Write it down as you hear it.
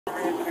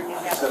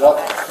Sit up.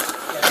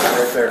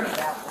 Right there.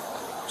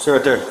 Sit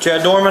right there.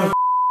 Chad Doerman.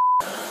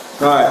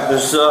 Alright,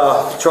 this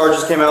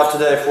charges came out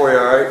today for you,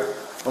 alright?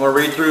 I'm going to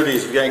read through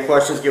these. If you got any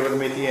questions, give them to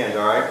me at the end,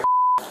 alright?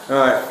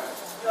 Alright.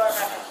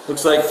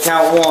 Looks like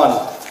count 1.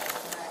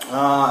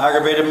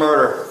 Aggravated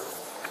murder.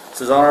 It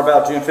says on or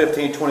about June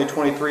 15,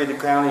 2023, the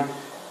County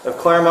of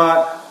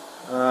Claremont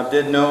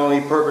did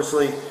knowingly,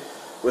 purposely,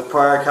 with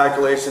prior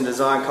calculation,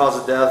 design, cause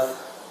of death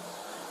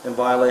in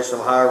violation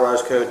of Ohio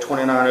Revised Code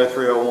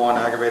 290301,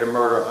 aggravated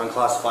murder,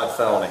 unclassified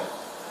felony.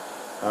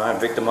 Alright,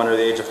 victim under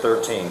the age of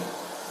 13.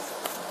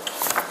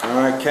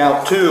 Alright,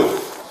 count 2.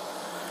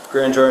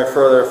 Grand jury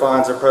further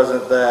finds the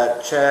President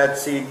that Chad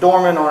C.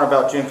 Doerman on or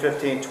about June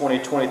 15,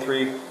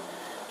 2023,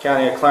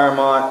 County of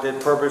Claremont did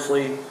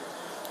purposely,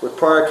 with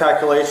prior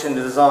calculation,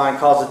 to design,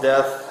 cause of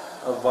death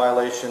of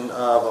violation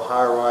of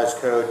Ohio Revised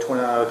Code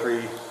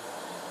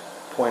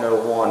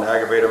 2903.01,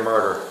 aggravated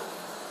murder.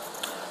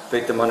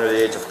 Victim under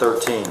the age of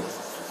 13.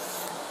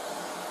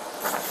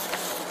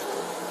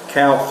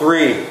 Count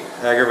 3,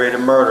 aggravated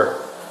murder.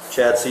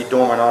 Chad C.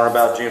 Doerman on or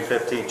about June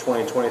 15,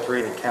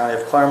 2023, in the County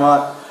of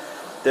Claremont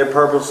did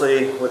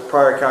purposely, with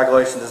prior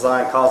calculation,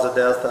 design, cause of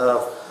death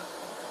of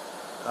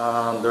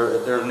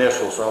their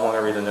initials, so I'm not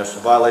going to read the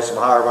initials. Violation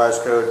of Ohio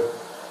Revised Code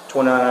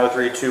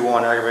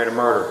 290321, aggravated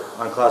murder,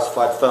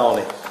 unclassified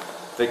felony.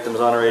 Victims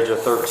under age of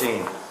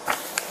 13.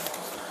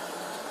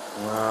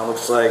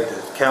 Looks like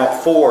count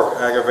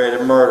 4,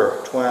 aggravated murder,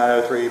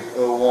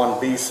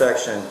 290301B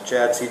section.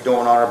 Chad C.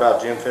 Doerman on or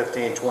about June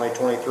 15,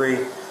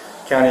 2023,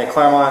 County of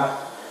Claremont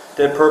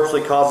did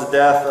purposely cause the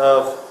death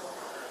of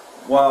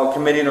while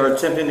committing or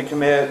attempting to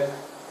commit,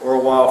 or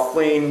while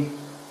fleeing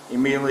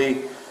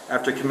immediately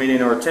after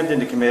committing or attempting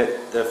to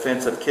commit the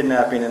offense of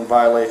kidnapping in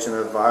violation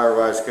of Ohio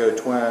Revised Code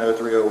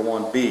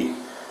 290301B,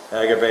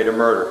 aggravated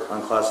murder,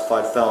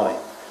 unclassified felony.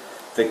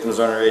 Victims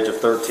under the age of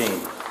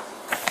 13.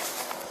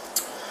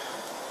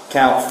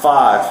 Count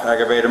 5,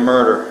 aggravated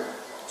murder.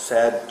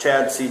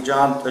 Chad C.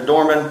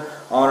 Doerman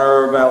on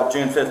or about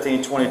June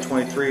 15,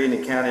 2023, in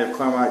the County of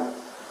Claremont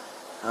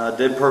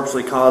did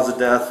purposely cause the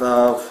death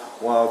of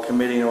while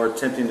committing or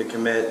attempting to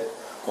commit,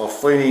 while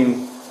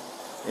fleeing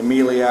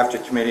immediately after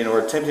committing or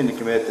attempting to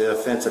commit the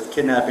offense of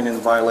kidnapping in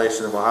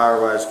violation of Ohio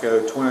Revised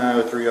Code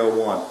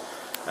 290301,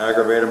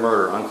 aggravated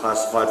murder,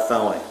 unclassified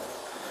felony.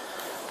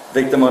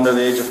 Victim under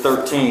the age of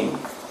 13.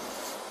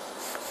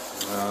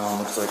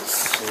 Looks like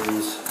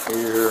he's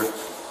here.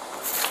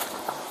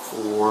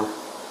 4,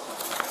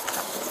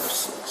 5,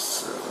 6,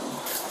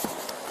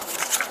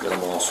 7. Get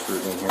them all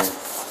screwed in here.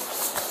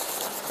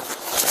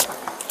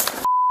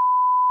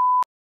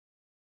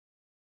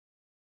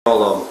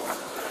 All of them.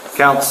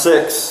 Count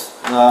 6.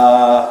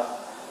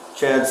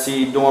 Chad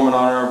C. Doerman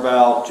on or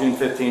about June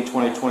 15,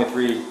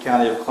 2023,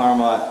 County of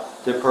Claremont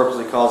did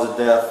purposely cause the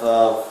death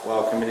of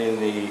while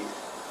committing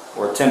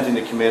or attempting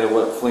to commit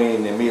or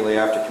fleeing immediately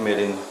after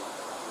committing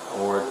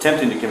or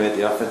attempting to commit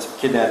the offense of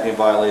kidnapping in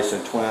violation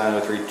of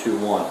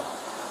 290321.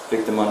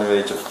 Victim under the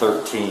age of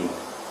 13.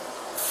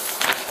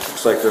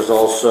 Looks like there's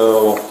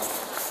also a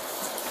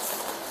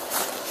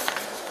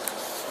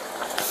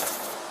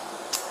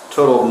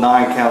total of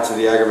 9 counts of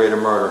the aggravated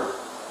murder.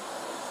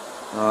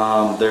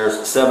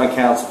 There's 7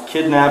 counts of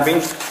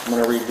kidnapping. I'm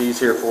going to read these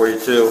here for you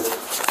too.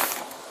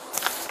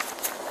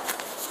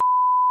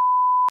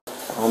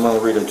 I'm going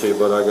to read them to you,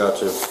 but I got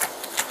to.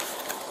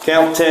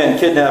 Count 10,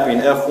 kidnapping,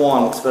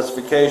 F1,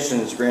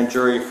 specifications. Grand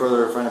jury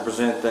further find to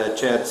present that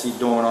Chad C.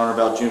 Doerman on or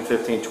about June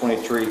 15,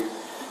 23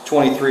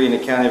 in the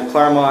County of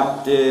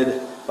Claremont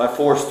did, by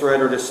force,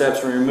 threat, or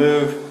deception,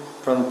 remove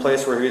from the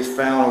place where he was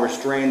found or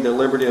restrained the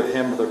liberty of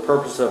him for the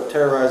purpose of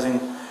terrorizing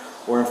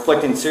or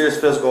inflicting serious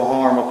physical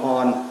harm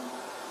upon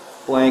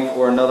blank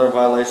or another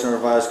violation of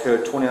Revised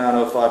Code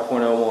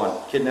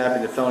 2905.01,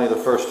 kidnapping, the felony of the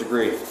first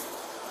degree.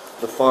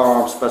 The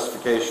firearm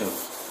specification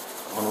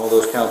on all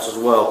those counts as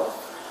well.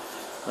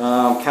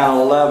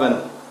 Count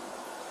 11,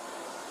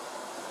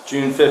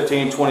 June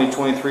 15,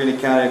 2023, in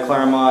the County of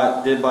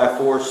Claremont did by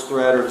force,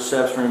 threat, or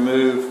deception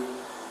remove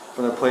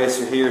from the place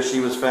where he or she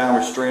was found,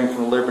 restrained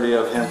from the liberty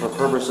of him for the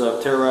purpose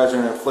of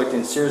terrorizing or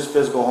inflicting serious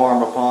physical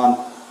harm upon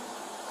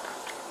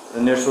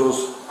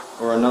initials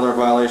or another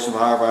violation of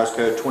Ohio Revised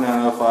Code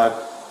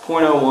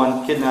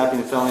 2905.01, kidnapping,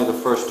 the felony of the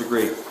first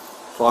degree.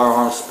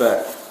 Firearm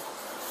spec.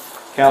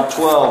 Count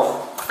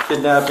 12,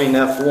 kidnapping,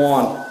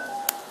 F1.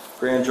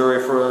 Grand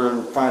jury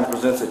further finds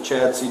presents that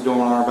Chad C.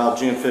 Doerman on about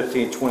June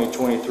 15,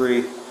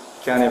 2023,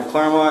 County of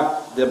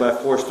Claremont did by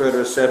force, threat,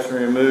 or deception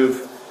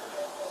remove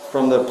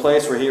from the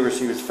place where he or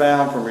she was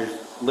found from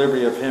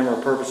liberty of him or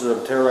purposes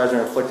of terrorizing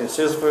or inflicting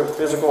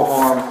physical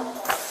harm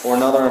or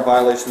another in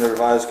violation of the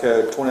Revised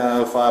Code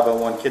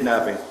 2905.01,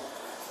 kidnapping.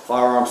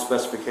 Firearm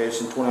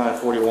specification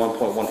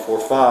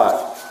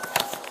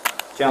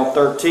 2941.145. Count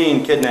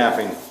 13,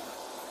 kidnapping.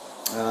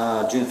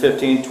 June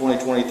 15,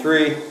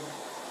 2023.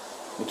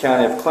 The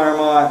County of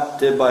Claremont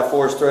did by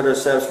force, threat, or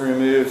deception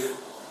remove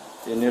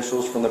the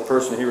initials from the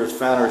person who was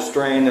found or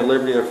restrained the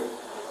liberty of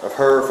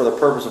her for the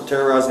purpose of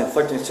terrorizing,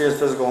 inflicting serious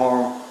physical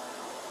harm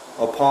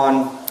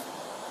upon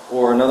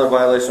or another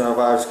violation of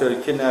Ohio Code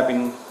of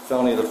kidnapping,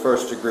 felony of the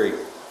first degree.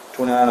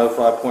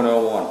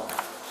 2905.01,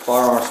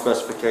 firearm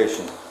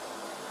specification.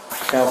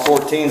 Count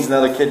 14 is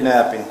another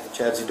kidnapping.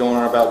 Chad Doerman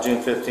on about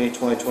June 15,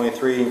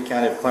 2023 in the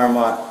county of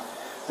Claremont.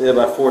 Did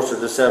by force or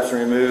deception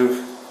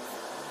remove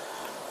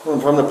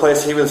from the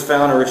place he was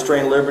found or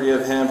restrained liberty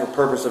of him for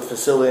purpose of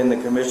facilitating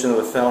the commission of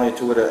a felony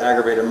to wit an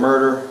aggravated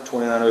murder,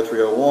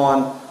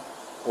 290301,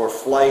 or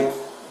flight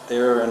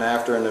there and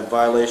after in a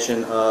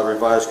violation of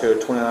revised code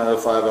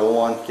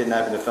 290501,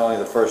 kidnapping a felony of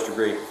the first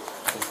degree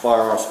with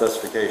firearm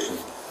specification.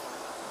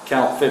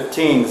 Count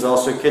 15 is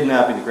also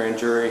kidnapping. The grand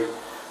jury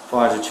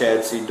finds that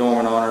Chad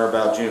Doerman on or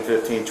about June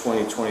 15,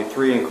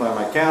 2023 in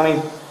Claremont County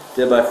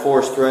did by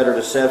force, threat, or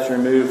deception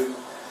remove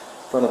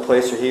from the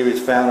place where he was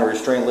found or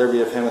restrained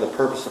liberty of him with the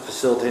purpose of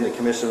facilitating the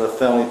commission of a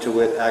felony to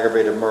wit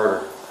aggravated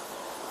murder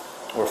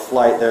or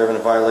flight thereof in a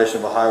violation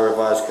of Ohio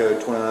Revised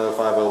Code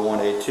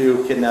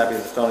 290501A2, kidnapping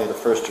is a felony of the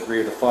first degree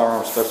of the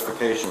firearm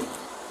specification.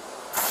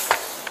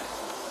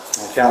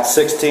 And count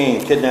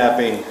 16,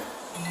 kidnapping,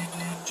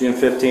 June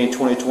 15,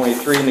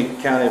 2023 in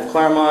the county of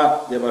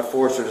Claremont, did by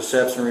force or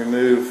deception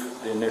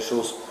remove the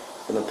initials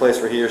from the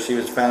place where he or she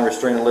was found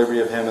restraining the liberty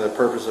of him with the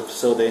purpose of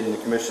facilitating the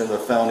commission of a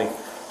felony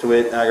to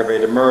wit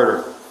aggravated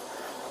murder,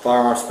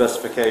 firearm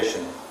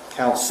specification.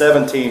 Count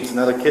 17 is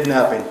another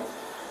kidnapping.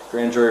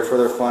 Grand jury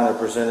further find or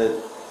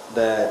presented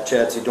that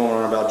Chad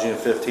Doerman on about June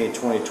 15,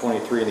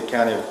 2023 in the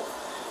county of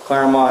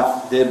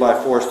Claremont did by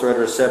force, threat,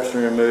 or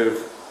deception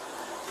remove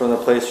from the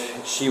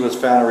place she was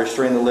found or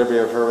restrain the liberty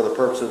of her with the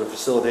purpose of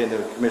facilitating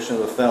the commission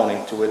of a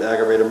felony to wit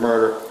aggravated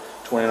murder,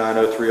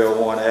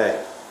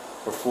 290301A,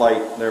 for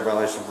flight, their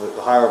violation of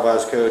the Ohio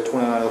Revised Code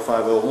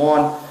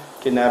 290501,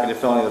 kidnapping a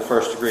felony of the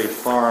first degree,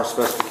 firearm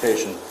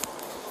specification.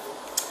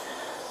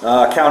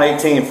 Count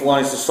 18,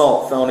 felonious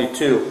assault, felony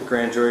 2. The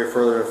grand jury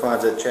further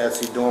finds that Chad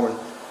Doerman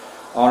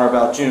on or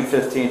about June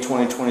 15,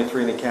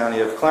 2023 in the county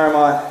of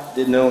Claremont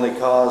did knowingly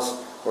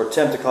cause or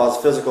attempt to cause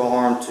physical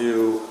harm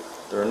to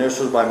their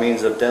initials by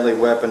means of deadly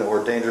weapon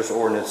or dangerous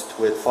ordinance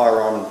with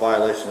firearm in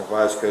violation of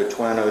Revised Code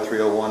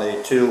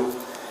 290301A2,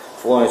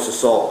 felonious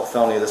assault, a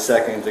felony of the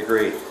second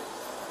degree,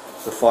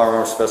 the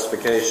firearm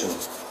specification.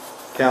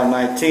 Count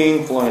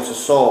 19, felonious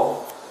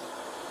assault,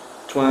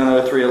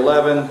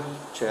 290311,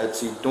 Chad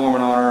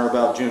Doerman on or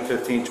about June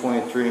 15,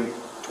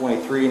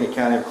 2023 in the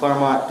county of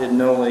Claremont did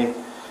knowingly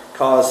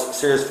cause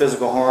serious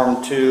physical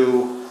harm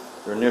to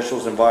their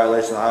initials in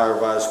violation of the Ohio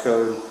Revised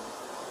Code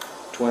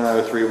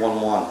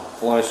 290311,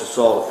 felonious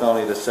assault, a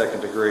felony of the second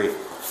degree,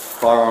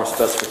 firearm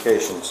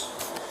specifications.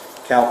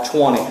 Count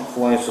 20,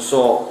 felonious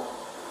assault,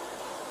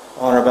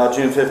 on or about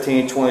June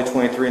 15,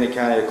 2023 in the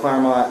county of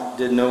Claremont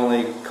did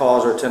knowingly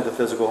cause or attempt to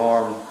physical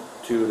harm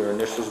to their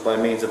initials by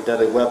means of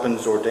deadly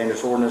weapons or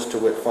dangerous ordinance to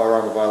wit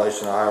firearm in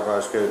violation of Ohio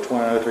Revised Code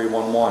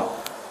 290311,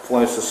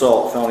 felonious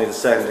assault, felony of the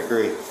second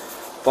degree,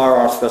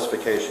 firearm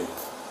specification.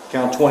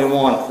 Count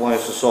 21,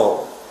 felonious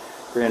assault.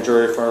 Grand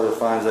jury further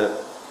finds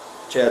that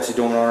Chad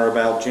Doerman on or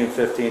about June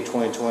 15,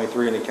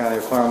 2023 in the county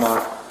of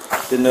Claremont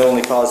did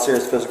knowingly cause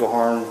serious physical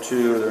harm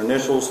to their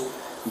initials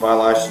in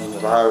violation of the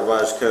Ohio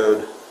Revised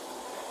Code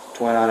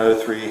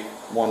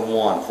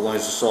 290311,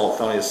 felonious assault,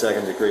 felony of the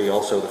second degree,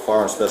 also the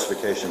firearm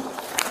specification,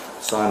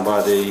 signed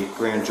by the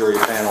grand jury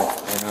panel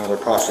and another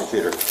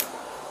prosecutor.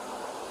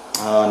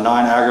 9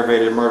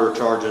 aggravated murder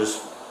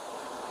charges,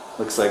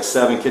 looks like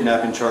 7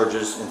 kidnapping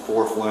charges and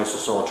 4 felonious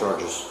assault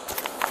charges.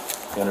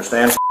 You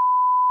understand?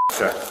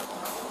 Okay.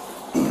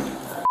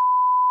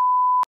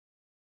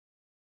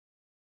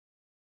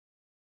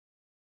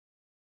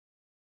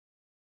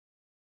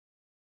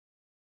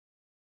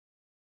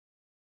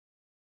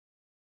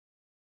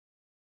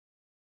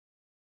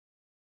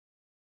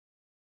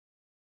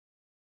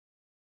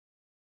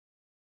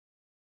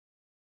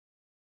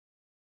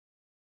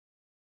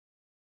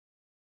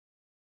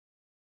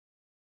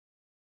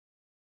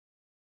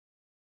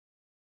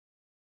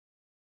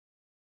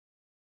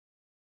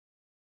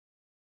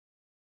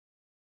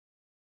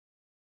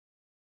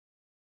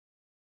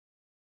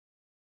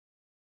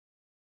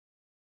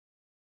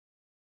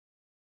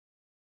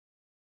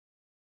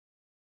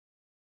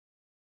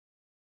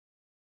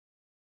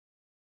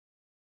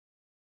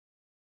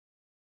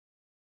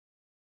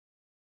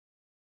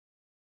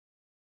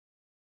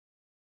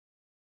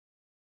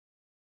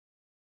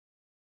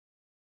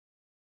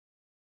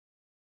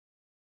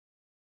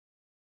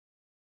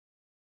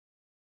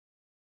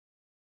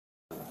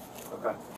 Okay.